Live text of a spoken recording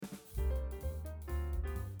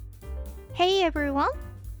Hey everyone!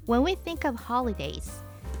 When we think of holidays,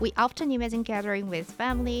 we often imagine gathering with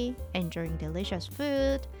family, enjoying delicious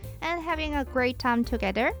food, and having a great time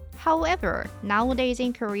together. However, nowadays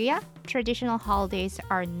in Korea, traditional holidays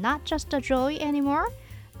are not just a joy anymore.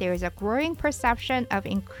 There is a growing perception of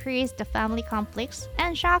increased family conflicts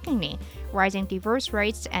and, shockingly, rising divorce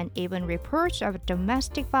rates and even reports of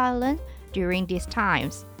domestic violence during these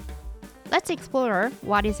times. Let's explore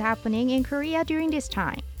what is happening in Korea during this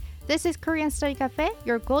time. This is Korean Study Cafe,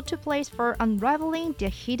 your go-to place for unraveling the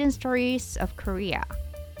hidden stories of Korea.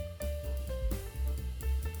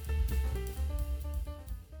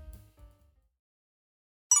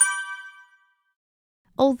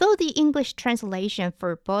 Although the English translation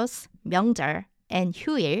for both 명절 and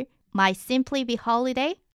휴일 might simply be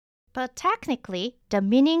holiday, but technically the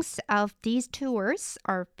meanings of these two words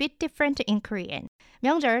are a bit different in Korean.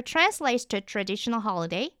 명절 translates to traditional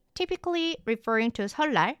holiday, typically referring to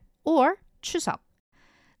설날 or 추석.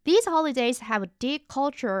 These holidays have a deep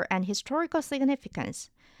cultural and historical significance.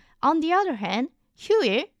 On the other hand,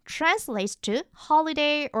 휴일 translates to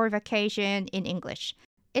holiday or vacation in English.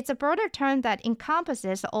 It's a broader term that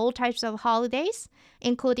encompasses all types of holidays,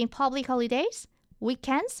 including public holidays,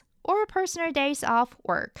 weekends, or personal days off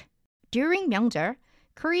work. During 명절,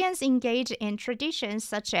 Koreans engage in traditions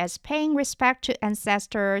such as paying respect to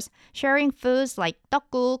ancestors, sharing foods like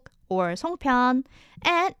떡국 or 송편,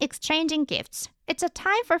 and exchanging gifts. It's a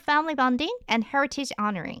time for family bonding and heritage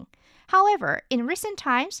honoring. However, in recent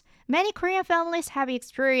times, many Korean families have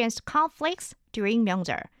experienced conflicts during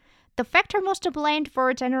명절. The factor most blamed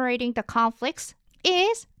for generating the conflicts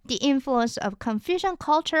is the influence of Confucian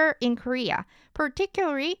culture in Korea,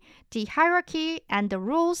 particularly the hierarchy and the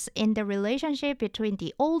rules in the relationship between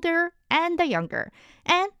the older and the younger,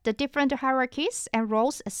 and the different hierarchies and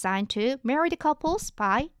roles assigned to married couples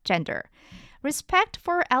by gender. Respect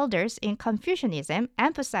for elders in Confucianism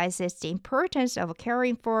emphasizes the importance of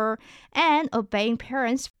caring for and obeying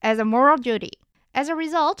parents as a moral duty. As a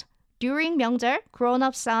result, during 명절,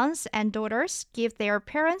 grown-up sons and daughters give their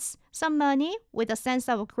parents some money with a sense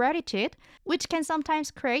of gratitude, which can sometimes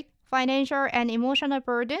create financial and emotional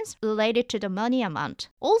burdens related to the money amount.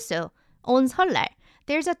 Also, on 설날,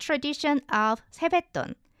 there's a tradition of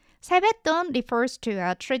세뱃돈. 세뱃돈 refers to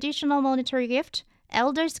a traditional monetary gift.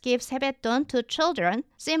 Elders give 세뱃돈 to children,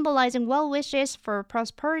 symbolizing well wishes for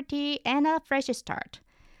prosperity and a fresh start.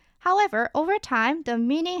 However, over time, the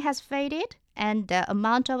meaning has faded and the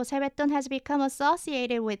amount of 세뱃돈 has become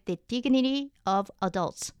associated with the dignity of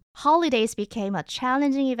adults. Holidays became a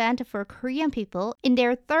challenging event for Korean people in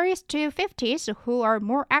their 30s to 50s who are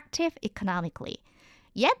more active economically.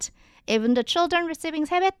 Yet, even the children receiving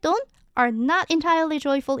세뱃돈 are not entirely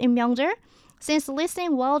joyful in 명절. Since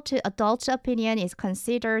listening well to adults' opinion is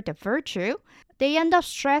considered a virtue, they end up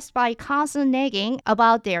stressed by constant nagging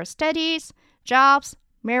about their studies, jobs,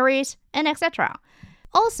 marriage, and etc.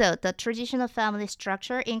 Also, the traditional family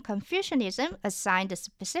structure in Confucianism assigned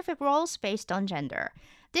specific roles based on gender.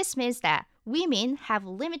 This means that women have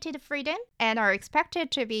limited freedom and are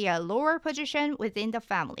expected to be a lower position within the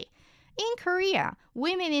family. In Korea,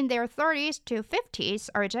 women in their 30s to 50s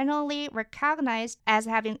are generally recognized as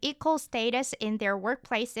having equal status in their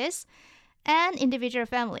workplaces and individual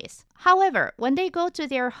families. However, when they go to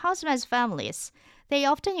their husbands' families, they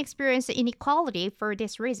often experience inequality for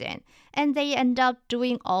this reason, and they end up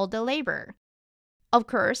doing all the labor. Of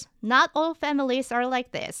course, not all families are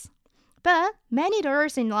like this. But many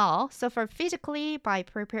daughters-in-law suffer physically by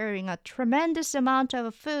preparing a tremendous amount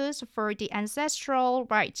of foods for the ancestral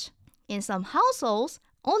rites. In some households,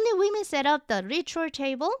 only women set up the ritual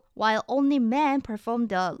table, while only men perform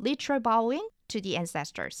the ritual bowing to the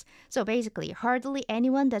ancestors. So basically, hardly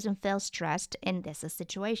anyone doesn't feel stressed in this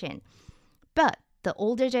situation. But the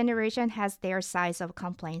older generation has their sides of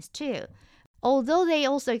complaints too. Although they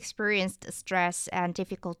also experienced stress and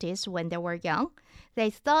difficulties when they were young, they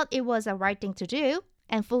thought it was the right thing to do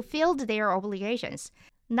and fulfilled their obligations.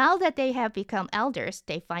 Now that they have become elders,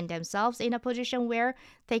 they find themselves in a position where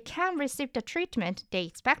they can't receive the treatment they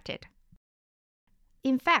expected.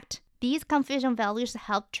 In fact, these Confucian values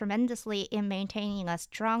helped tremendously in maintaining a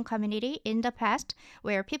strong community in the past,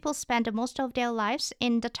 where people spent most of their lives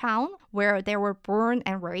in the town where they were born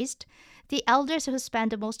and raised. The elders who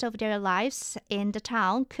spent most of their lives in the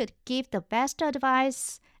town could give the best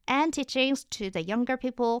advice and teachings to the younger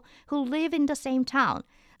people who live in the same town.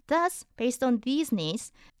 Thus, based on these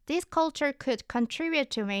needs, this culture could contribute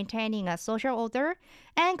to maintaining a social order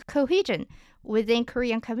and cohesion within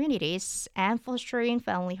Korean communities and fostering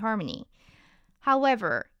family harmony.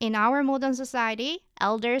 However, in our modern society,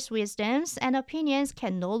 elders' wisdoms and opinions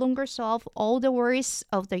can no longer solve all the worries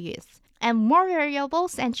of the youth. and more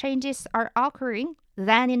variables and changes are occurring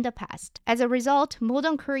than in the past. As a result,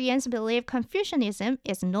 modern Koreans believe Confucianism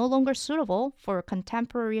is no longer suitable for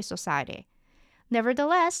contemporary society.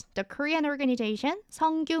 Nevertheless, the Korean organization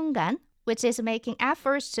성균관, which is making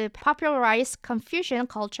efforts to popularize Confucian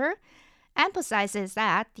culture, emphasizes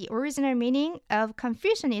that the original meaning of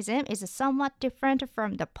Confucianism is somewhat different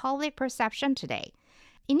from the public perception today.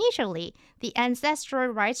 Initially, the ancestral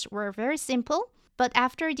rites were very simple, but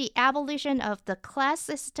after the abolition of the class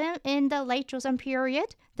system in the late Joseon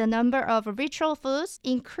period, the number of ritual foods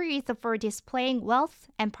increased for displaying wealth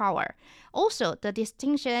and power. Also, the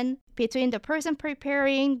distinction between the person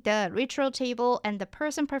preparing the ritual table and the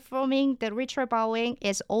person performing the ritual bowing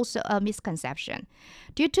is also a misconception.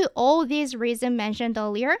 Due to all these reasons mentioned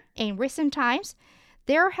earlier, in recent times,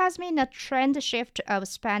 there has been a trend shift of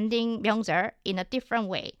spending Myeongjeol in a different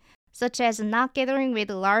way, such as not gathering with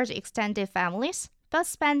large extended families, but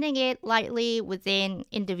spending it lightly within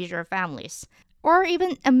individual families, or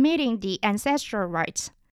even omitting the ancestral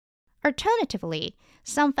rites. Alternatively,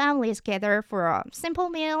 some families gather for a simple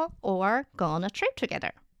meal or go on a trip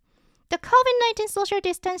together. The COVID-19 social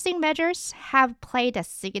distancing measures have played a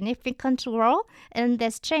significant role in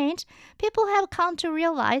this change. People have come to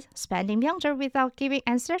realize spending Myeongjeol without giving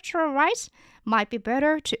ancestral rites might be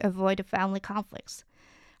better to avoid family conflicts.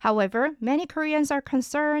 However, many Koreans are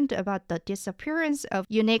concerned about the disappearance of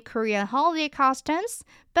unique Korean holiday customs,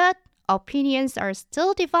 but opinions are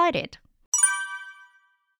still divided.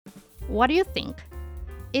 What do you think?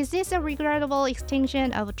 Is this a regrettable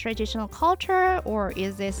extinction of traditional culture, or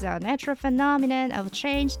is this a natural phenomenon of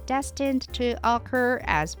change destined to occur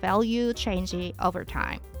as value changes over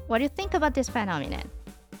time? What do you think about this phenomenon?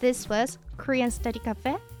 This was Korean Study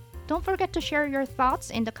Cafe. Don't forget to share your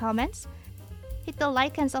thoughts in the comments. Hit the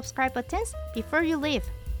like and subscribe buttons before you leave.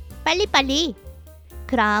 빨리빨리!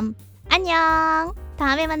 그럼 안녕!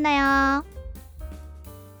 다음에 만나요.